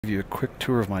Give you a quick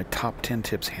tour of my top 10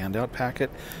 tips handout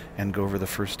packet and go over the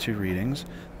first two readings.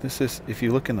 This is, if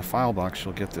you look in the file box,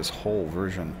 you'll get this whole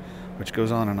version, which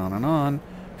goes on and on and on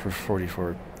for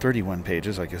 31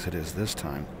 pages, I guess it is this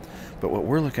time. But what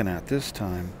we're looking at this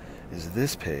time is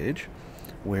this page,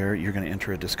 where you're going to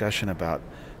enter a discussion about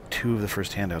two of the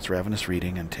first handouts, Ravenous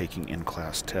reading and taking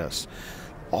in-class tests.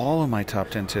 All of my top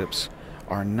 10 tips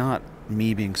are not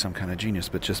me being some kind of genius,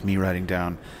 but just me writing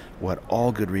down what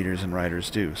all good readers and writers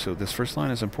do. So this first line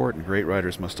is important. Great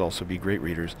writers must also be great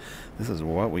readers. This is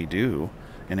what we do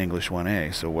in English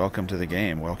 1A. So welcome to the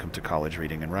game. Welcome to college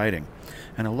reading and writing.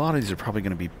 And a lot of these are probably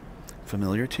going to be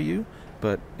familiar to you,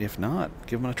 but if not,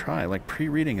 give them a try. Like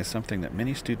pre-reading is something that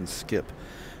many students skip.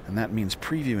 And that means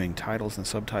previewing titles and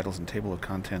subtitles and table of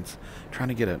contents, trying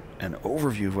to get an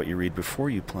overview of what you read before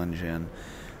you plunge in.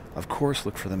 Of course,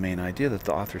 look for the main idea that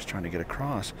the author is trying to get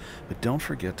across, but don't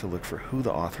forget to look for who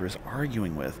the author is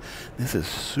arguing with. This is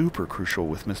super crucial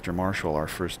with Mr. Marshall, our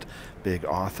first big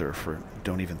author, for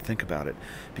Don't Even Think About It,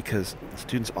 because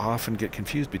students often get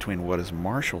confused between what is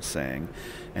Marshall saying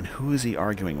and who is he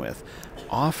arguing with.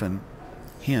 Often,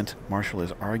 hint, Marshall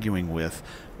is arguing with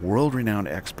world-renowned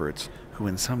experts who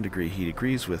in some degree he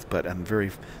agrees with, but on very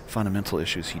fundamental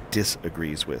issues he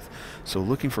disagrees with. So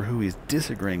looking for who he's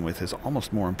disagreeing with is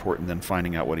almost more important than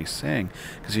finding out what he's saying,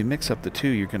 because if you mix up the two,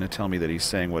 you're going to tell me that he's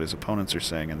saying what his opponents are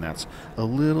saying, and that's a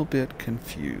little bit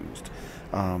confused.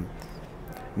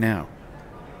 Now,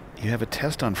 you have a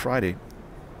test on Friday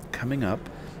coming up.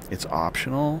 It's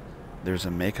optional. There's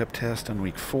a makeup test on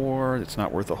week 4. It's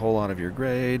not worth a whole lot of your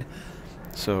grade.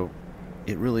 So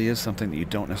it really is something that you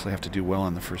don't necessarily have to do well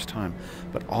on the first time.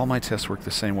 But all my tests work the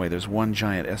same way. There's one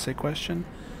giant essay question,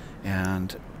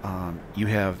 and you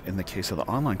have, in the case of the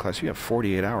online class, you have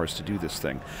 48 hours to do this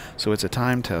thing. So it's a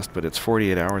time test, but it's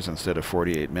 48 hours instead of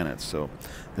 48 minutes. So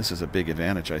this is a big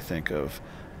advantage, I think, of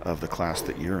the class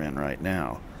that you're in right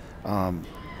now.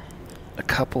 A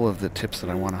couple of the tips that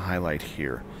I want to highlight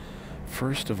here.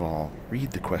 First of all,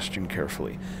 read the question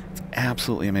carefully. It's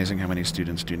absolutely amazing how many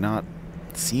students do not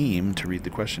seem to read the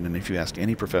question, and if you ask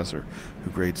any professor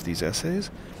who grades these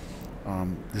essays,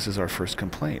 this is our first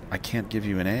complaint. I can't give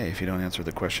you an A if you don't answer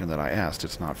the question that I asked.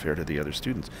 It's not fair to the other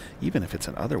students. Even if it's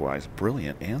an otherwise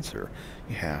brilliant answer,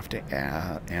 you have to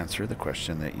answer the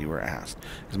question that you were asked.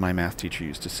 Because my math teacher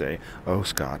used to say, "Oh,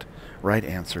 Scott, right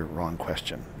answer, wrong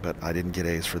question." But I didn't get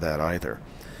A's for that either.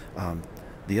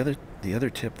 The other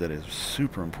tip that is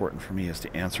super important for me is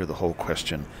to answer the whole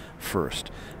question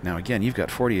first. Now again, you've got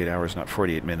 48 hours, not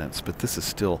 48 minutes, but this is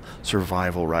still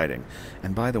survival writing.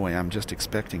 And by the way, I'm just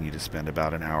expecting you to spend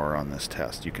about an hour on this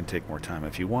test. You can take more time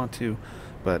if you want to,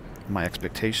 but my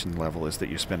expectation level is that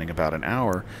you're spending about an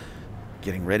hour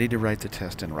getting ready to write the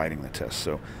test and writing the test.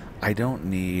 So I don't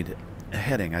need a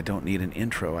heading, I don't need an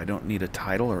intro, I don't need a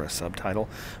title or a subtitle.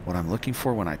 What I'm looking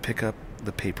for when I pick up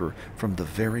the paper from the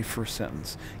very first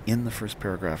sentence in the first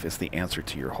paragraph is the answer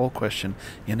to your whole question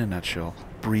in a nutshell,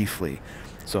 briefly.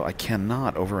 So I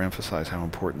cannot overemphasize how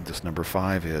important this number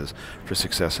 5 is for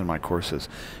success in my courses.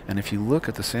 And if you look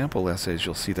at the sample essays,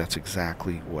 you'll see that's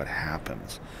exactly what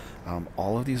happens.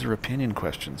 All of these are opinion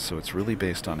questions, so it's really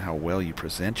based on how well you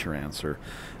present your answer,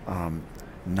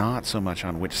 not so much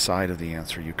on which side of the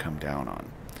answer you come down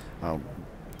on.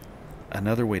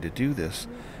 Another way to do this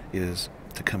is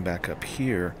to come back up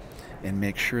here and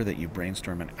make sure that you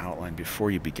brainstorm an outline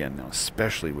before you begin. Now,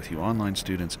 especially with you online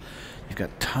students, you've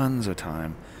got tons of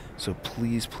time, so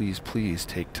please, please, please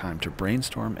take time to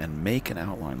brainstorm and make an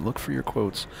outline. Look for your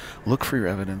quotes, look for your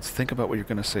evidence, think about what you're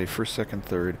going to say first, second,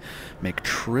 third. Make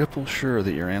triple sure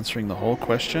that you're answering the whole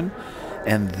question,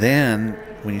 and then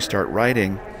when you start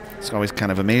writing, it's always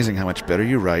kind of amazing how much better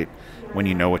you write when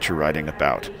you know what you're writing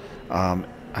about.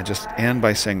 I just end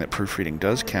by saying that proofreading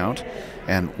does count,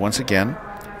 and once again,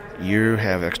 you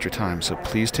have extra time, so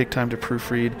please take time to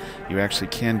proofread. You actually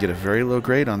can get a very low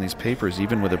grade on these papers,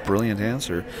 even with a brilliant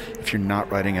answer, if you're not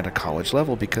writing at a college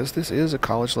level, because this is a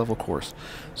college level course.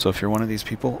 So if you're one of these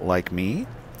people, like me,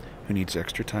 who needs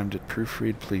extra time to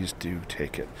proofread, please do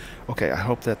take it. Okay, I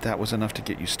hope that was enough to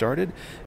get you started.